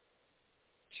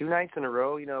 2 nights in a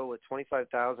row, with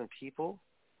 25,000 people.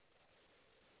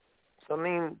 So, I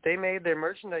mean, they made their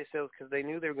merchandise sales because they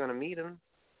knew they were going to meet him.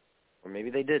 Or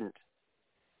maybe they didn't.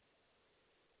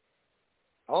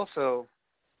 Also,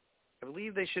 I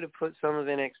believe they should have put some of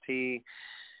NXT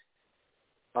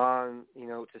on,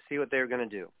 to see what they were going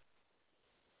to do.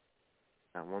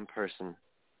 Not one person.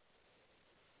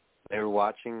 They were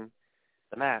watching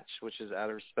the match, which is out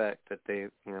of respect that they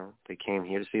came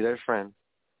here to see their friend.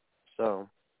 So,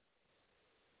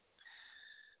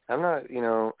 I'm not,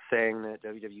 saying that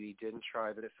WWE didn't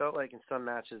try, but it felt like in some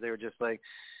matches they were just like,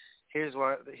 here's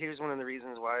one of the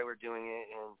reasons why we're doing it,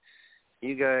 and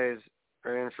you guys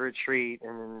are in for a treat.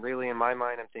 And then really in my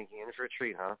mind I'm thinking, in for a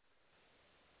treat, huh?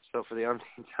 So for the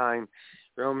umpteenth time,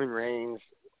 Roman Reigns,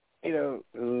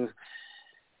 who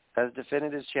has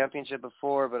defended his championship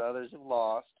before, but others have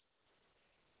lost.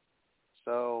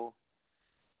 So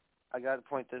I got to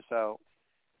point this out.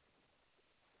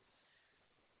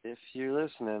 If you're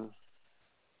listening,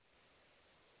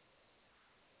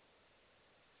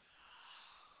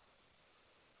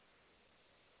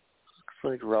 looks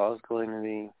like Raw's going to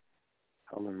be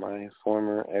in my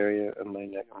former area of my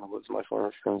neck. What's my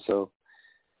former friend? So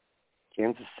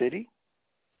Kansas City,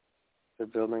 they're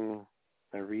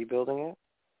rebuilding it.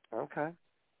 Okay.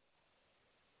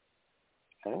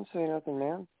 I didn't say nothing,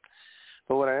 man.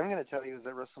 But what I am going to tell you is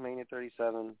that WrestleMania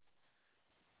 37 is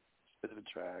a bit of a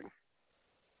drag.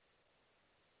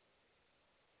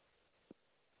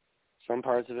 Some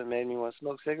parts of it made me want to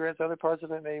smoke cigarettes. Other parts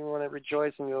of it made me want to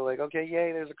rejoice and go like, okay,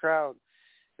 yay, there's a crowd.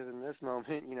 Because in this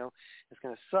moment, it's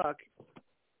going to suck.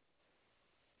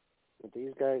 But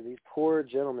these guys, these poor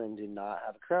gentlemen, do not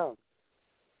have a crowd.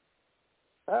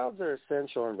 Crowds are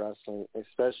essential in wrestling,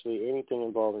 especially anything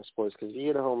involving sports, because if you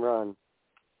hit a home run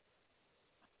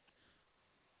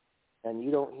and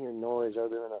you don't hear noise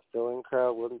other than a filling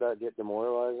crowd, wouldn't that get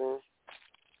demoralizing?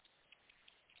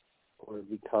 Or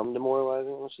become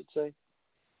demoralizing, I should say.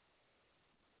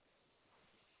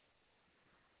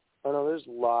 I know there's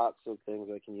lots of things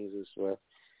I can use this with.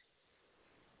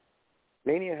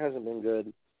 Mania hasn't been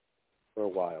good for a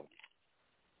while.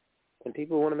 And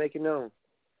people want to make it known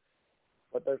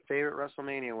what their favorite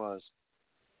WrestleMania was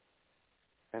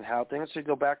and how things should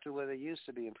go back to where they used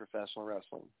to be in professional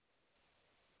wrestling.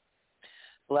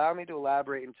 Allow me to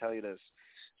elaborate and tell you this.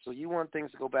 So you want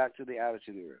things to go back to the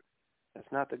Attitude Era.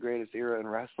 That's not the greatest era in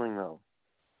wrestling, though.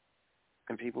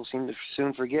 And people seem to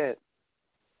soon forget.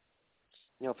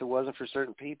 If it wasn't for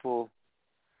certain people,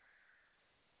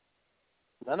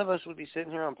 none of us would be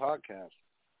sitting here on podcasts.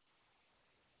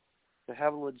 To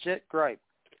have a legit gripe.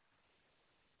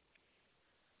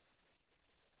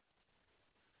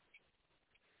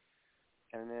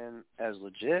 And then as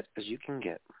legit as you can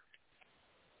get.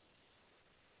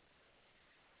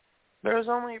 There's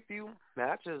only a few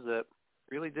matches that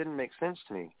really didn't make sense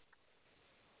to me.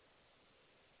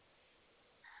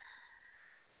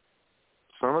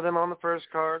 Some of them on the first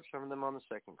card, some of them on the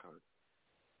second card.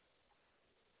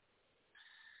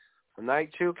 When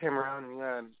night 2 came around, we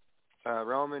had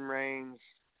Roman Reigns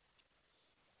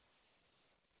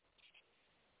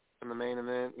in the main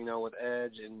event, with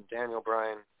Edge and Daniel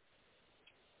Bryan,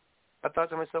 I thought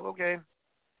to myself, okay,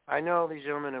 I know these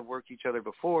gentlemen have worked each other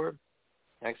before.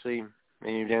 Actually,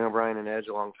 maybe Daniel Bryan and Edge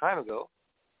a long time ago.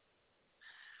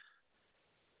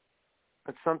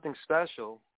 It's something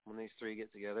special when these three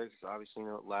get together. It's obviously,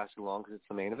 it lasted long because it's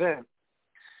the main event.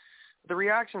 But the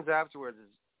reactions afterwards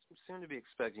seem to be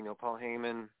expected. Paul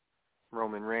Heyman,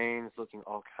 Roman Reigns looking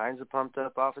all kinds of pumped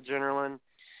up off adrenaline.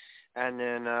 And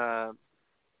then,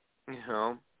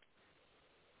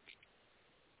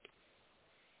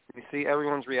 you see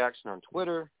everyone's reaction on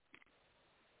Twitter.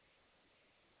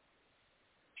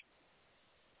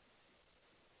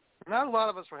 Not a lot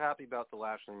of us were happy about the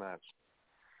Lashley match.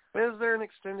 But is there an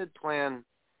extended plan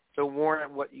to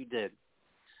warrant what you did?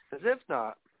 Because if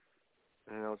not,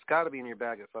 it's got to be in your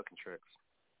bag of fucking tricks.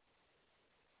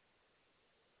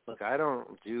 Look, I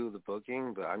don't do the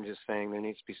booking, but I'm just saying there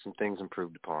needs to be some things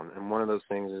improved upon. And one of those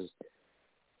things is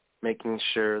making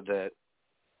sure that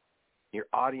your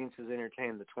audience is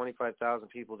entertained. The 25,000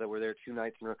 people that were there 2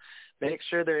 nights in a row, make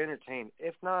sure they're entertained.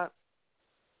 If not,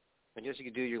 I guess you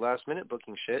could do your last-minute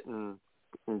booking shit and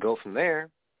go from there.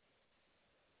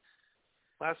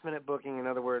 Last-minute booking, in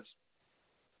other words,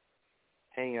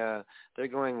 hey, they're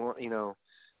going,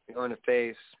 they're going to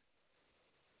face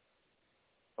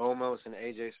Omos and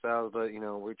AJ Styles, but,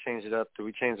 we changed it up.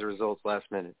 We changed the results last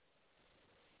minute.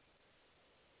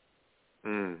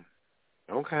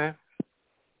 Okay.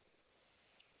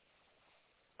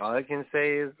 All I can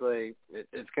say is,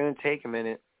 it's going to take a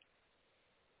minute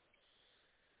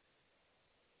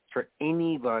for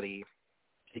anybody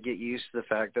to get used to the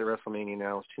fact that WrestleMania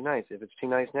now is 2 nights. If it's 2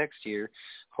 nights next year,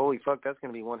 holy fuck, that's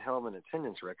going to be one hell of an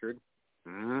attendance record.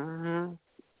 Mm-hmm.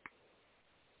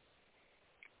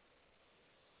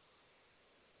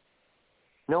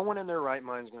 No one in their right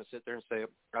mind is going to sit there and say,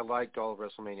 I liked all of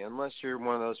WrestleMania, unless you're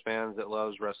one of those fans that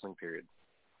loves wrestling, period.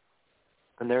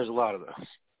 And there's a lot of those.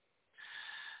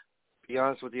 To be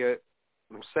honest with you,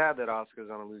 I'm sad that Asuka's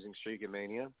on a losing streak at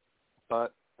Mania,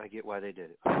 but I get why they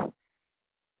did it.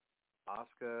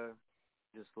 Asuka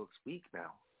just looks weak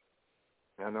now.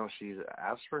 I know she's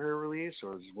asked for her release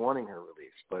or is wanting her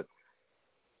release, but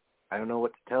I don't know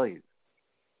what to tell you.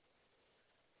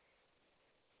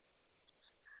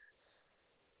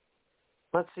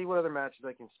 Let's see what other matches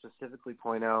I can specifically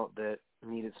point out that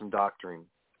needed some doctoring.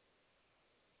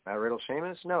 Matt Riddle,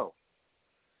 Sheamus? No.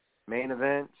 Main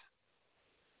event?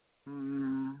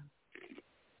 Main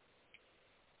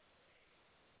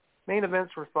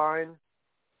events were fine.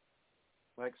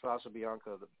 Like Sasha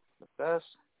Bianca the best.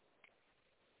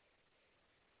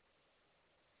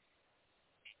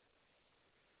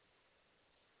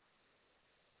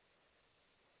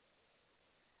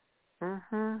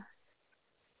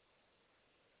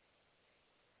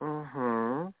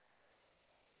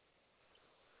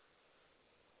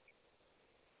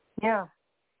 Yeah,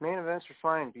 main events were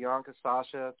fine. Bianca,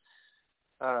 Sasha,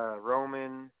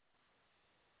 Roman,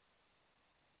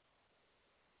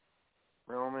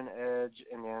 Edge,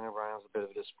 and Daniel Bryan was a bit of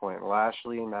a disappointment.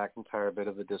 Lashley and McIntyre, a bit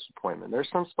of a disappointment. There's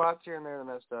some spots here and there that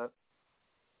messed up.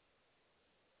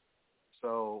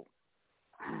 So,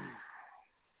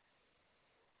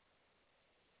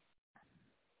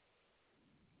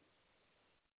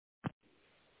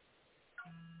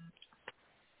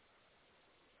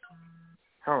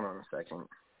 hold on a second.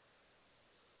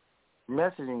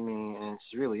 Messaging me, and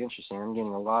it's really interesting. I'm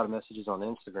getting a lot of messages on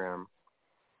Instagram.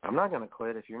 I'm not going to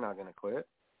quit if you're not going to quit.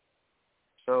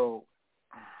 So,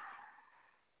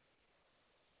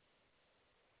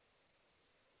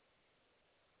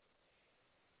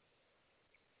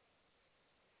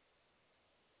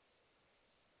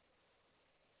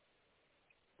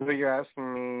 but you're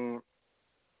asking me,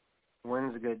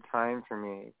 when's a good time for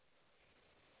me?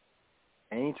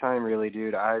 Anytime, really,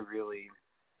 dude. I really...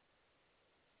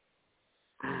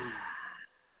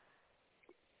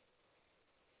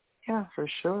 Yeah, for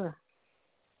sure.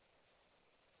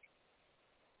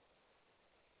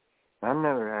 I've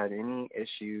never had any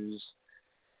issues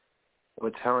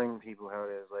with telling people how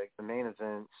it is. Like, the main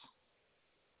events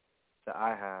that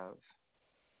I have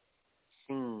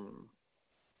seen,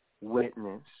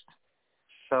 witnessed,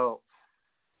 felt,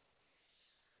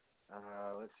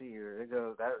 let's see here. It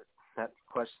goes, that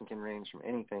question can range from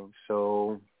anything.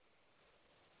 So,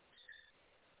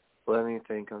 let me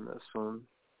think on this one.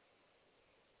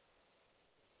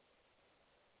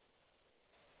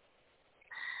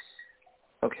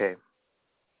 Okay.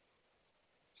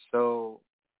 So,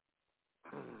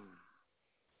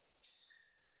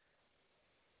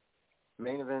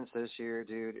 main events this year,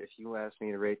 dude, if you ask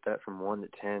me to rate that from 1 to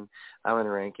 10, I'm going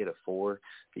to rank it a 4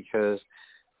 because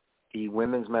the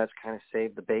women's match kind of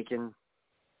saved the bacon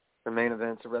the main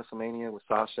events of WrestleMania with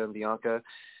Sasha and Bianca.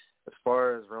 As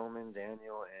far as Roman,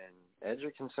 Daniel, and Edge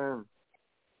are concerned,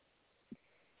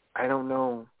 I don't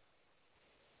know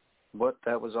what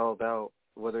that was all about,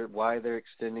 why they're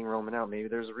extending Roman out. Maybe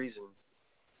there's a reason.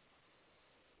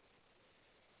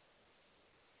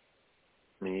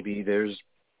 Maybe there's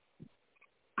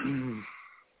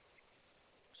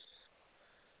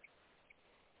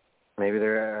maybe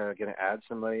they're going to add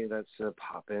somebody that's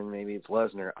poppin'. Maybe it's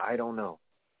Lesnar. I don't know.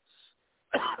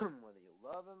 Whether you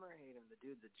love him or hate him, the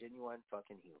dude's a genuine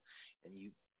fucking heel. And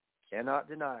you cannot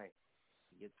deny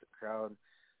he gets the crowd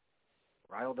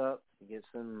riled up. He gets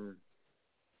them...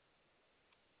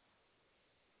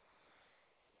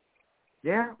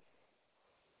 Yeah.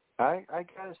 I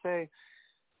gotta say,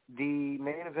 the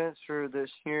main events for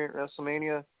this year at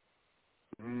WrestleMania,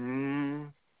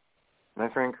 my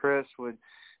friend Chris would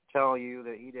tell you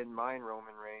that he didn't mind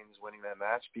Roman Reigns winning that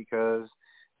match because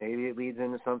maybe it leads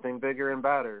into something bigger and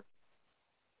badder.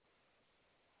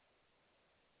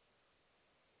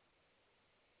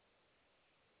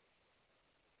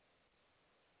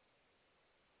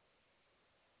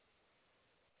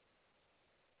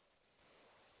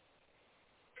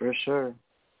 For sure.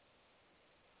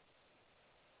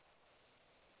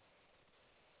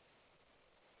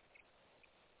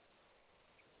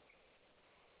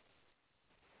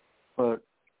 But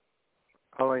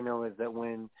all I know is that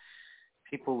when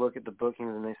people look at the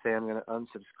bookings and they say, I'm going to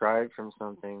unsubscribe from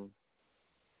something,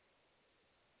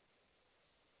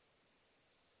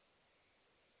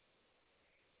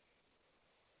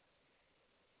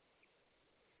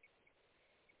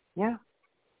 yeah.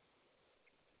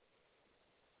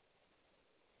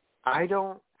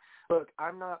 Look,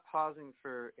 I'm not pausing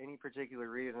for any particular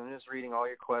reason. I'm just reading all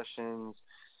your questions,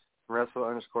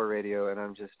 Wrestle_radio, and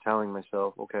I'm just telling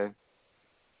myself, okay,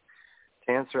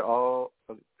 to answer all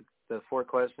of the 4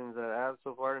 questions that I have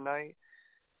so far tonight,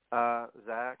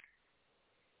 Zach,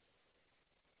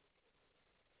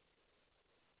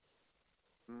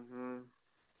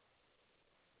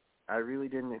 I really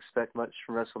didn't expect much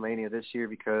from WrestleMania this year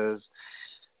because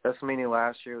WrestleMania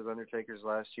last year was Undertaker's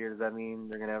last year. Does that mean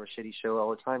they're going to have a shitty show all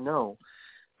the time? No.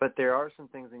 But there are some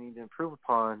things they need to improve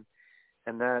upon,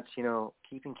 and that's,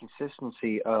 keeping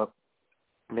consistency up,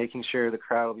 making sure the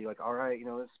crowd will be like, all right,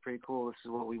 this is pretty cool. This is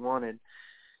what we wanted.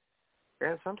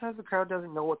 And sometimes the crowd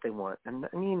doesn't know what they want. And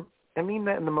I mean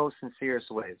that in the most sincerest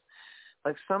ways.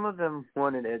 Like, some of them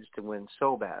wanted Edge to win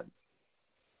so bad.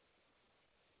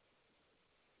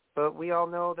 But we all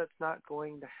know that's not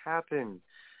going to happen.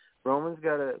 Roman's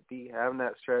got to be having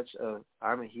that stretch of,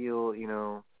 I'm a heel,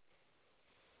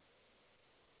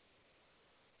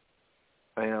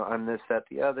 I'm this, that,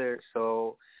 the other.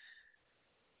 So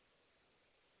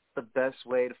the best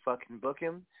way to fucking book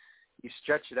him, you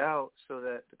stretch it out so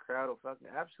that the crowd will fucking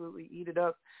absolutely eat it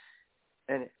up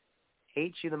and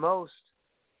hate you the most.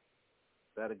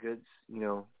 Is that a good,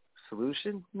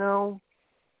 solution? No.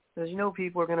 Because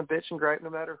people are going to bitch and gripe no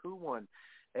matter who won.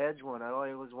 Edge won. I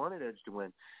always wanted Edge to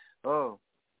win. Oh,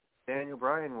 Daniel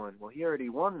Bryan won. Well, he already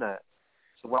won that.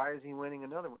 So why is he winning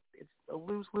another one? It's a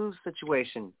lose-lose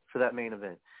situation for that main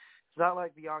event. It's not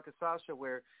like Bianca Sasha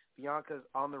where Bianca's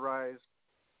on the rise.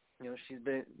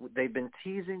 They've been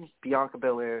teasing Bianca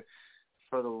Belair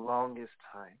for the longest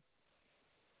time.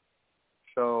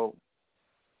 So,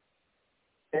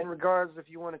 in regards, if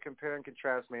you want to compare and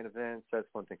contrast main events, that's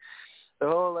one thing. The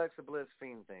whole Alexa Bliss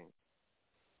Fiend thing.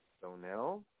 Don't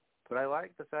know. But I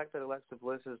like the fact that Alexa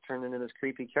Bliss has turned into this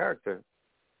creepy character.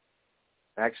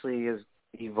 Actually has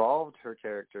evolved her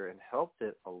character and helped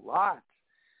it a lot.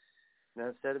 Now,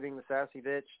 instead of being the sassy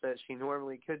bitch that she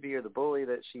normally could be or the bully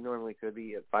that she normally could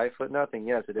be at 5'0",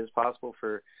 yes, it is possible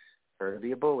for her to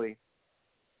be a bully.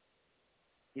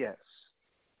 Yes.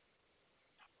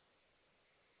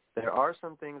 There are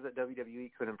some things that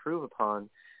WWE could improve upon,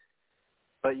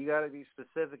 but you got to be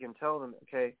specific and tell them,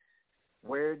 okay,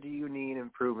 where do you need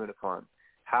improvement upon?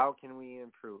 How can we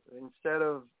improve? Instead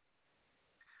of,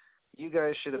 you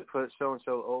guys should have put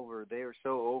so-and-so over. They were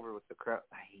so over with the crowd.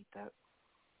 I hate that.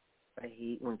 I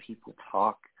hate when people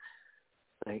talk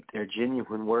like they're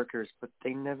genuine workers, but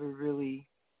they never really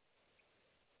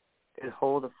could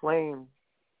hold a flame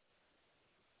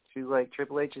to, like,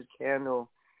 Triple H's candle.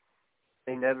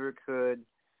 They never could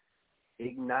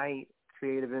ignite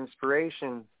creative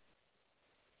inspiration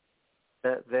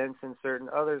that Vince and certain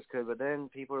others could. But then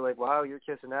people are like, wow, you're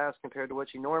kissing ass compared to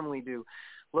what you normally do.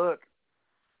 Look,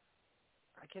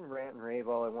 I can rant and rave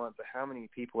all I want, but how many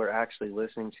people are actually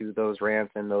listening to those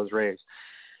rants and those raves?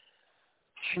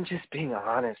 I'm just being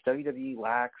honest. WWE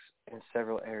lacks in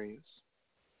several areas.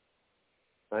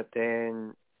 But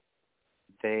then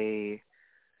they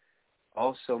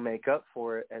also make up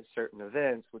for it at certain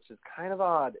events, which is kind of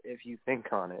odd if you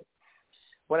think on it.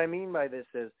 What I mean by this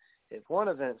is if one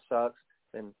event sucks,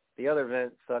 then the other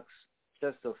event sucks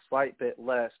just a slight bit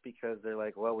less because they're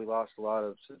like, well, we lost a lot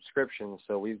of subscriptions,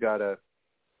 so we've got to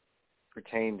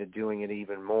pertain to doing it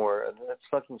even more. That's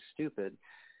fucking stupid.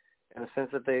 In the sense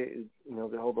that they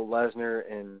hold the Lesnar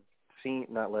and Fiend,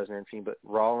 not Lesnar and Fiend, but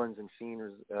Rollins and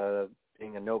Fiend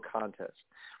being a no contest.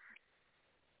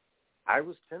 I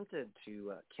was tempted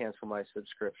to cancel my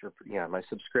subscription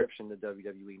to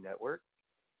WWE Network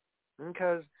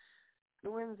because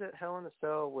who wins at Hell in a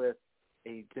Cell with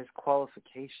a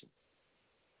disqualification?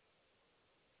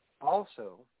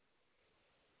 Also,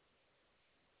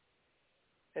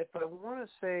 if I want to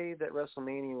say that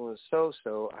WrestleMania was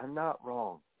so-so, I'm not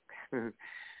wrong.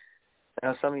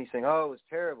 Now somebody's saying, oh, it was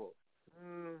terrible.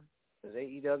 Is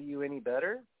AEW any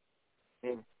better? I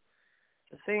mean,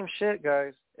 the same shit,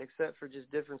 guys, except for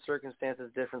just different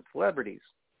circumstances, different celebrities.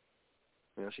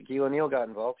 Shaquille O'Neal got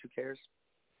involved. Who cares?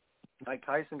 Mike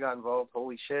Tyson got involved.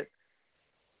 Holy shit.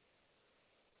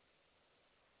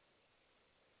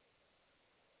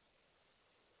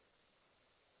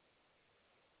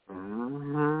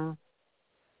 Mm-hmm.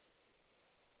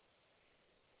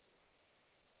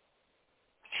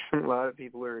 A lot of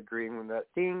people are agreeing with that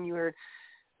thing you heard.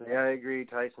 Yeah, I agree.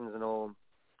 Tyson's an old,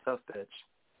 tough bitch.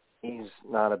 He's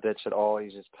not a bitch at all.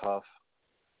 He's just tough.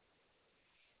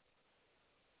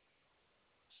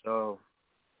 So,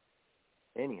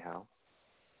 anyhow,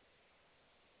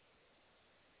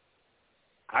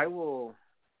 I will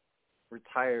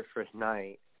retire for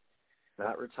tonight.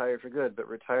 Not retire for good, but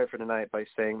retire for tonight by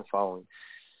saying the following.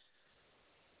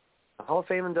 The Hall of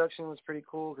Fame induction was pretty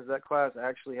cool because that class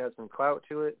actually had some clout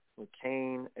to it with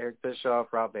Kane, Eric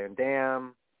Bischoff, Rob Van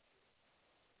Dam,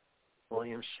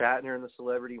 William Shatner in the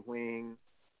celebrity wing.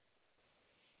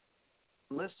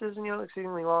 The list isn't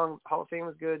exceedingly long. Hall of Fame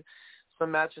was good. Some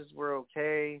matches were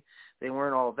okay. They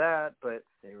weren't all that, but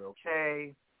they were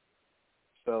okay.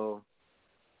 So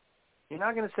you're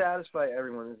not going to satisfy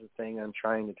everyone is the thing I'm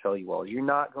trying to tell you all. You're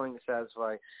not going to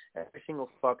satisfy every single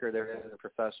fucker there is in a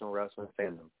professional wrestling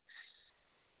fandom.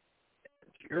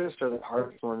 Purists are the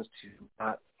hardest ones to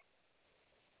not.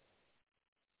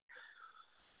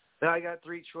 Now I got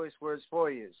 3 choice words for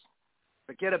you.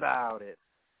 Forget about it.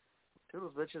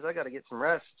 Toodles, bitches, I got to get some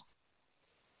rest.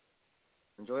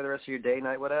 Enjoy the rest of your day,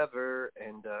 night, whatever,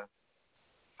 and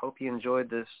hope you enjoyed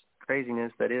this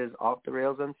craziness that is Off the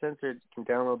Rails Uncensored. You can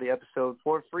download the episode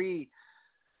for free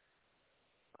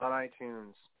on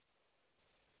iTunes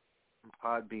and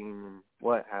Podbean and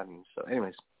what have you. So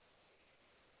anyways.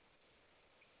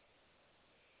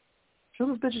 Feel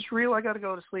this bitch is real. I got to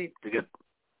go to sleep. Be good.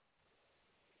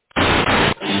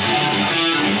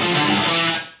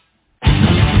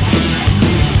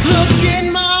 Look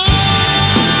in my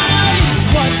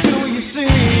eyes, what do you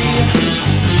see?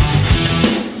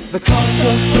 The cost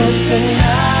of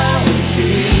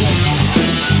personality.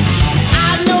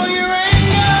 I know your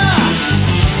anger,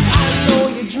 I know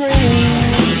your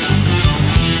dreams.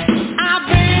 I've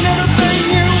been everything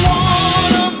you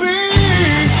wanna be.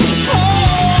 Oh,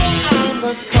 I'm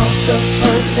the cost of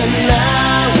personality.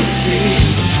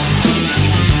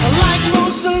 Like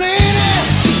Mussolini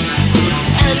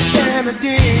and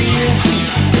Kennedy,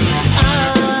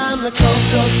 I'm the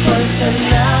cult of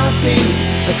personality,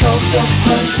 the cult of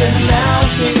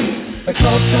personality, the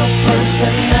cult of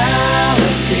personality.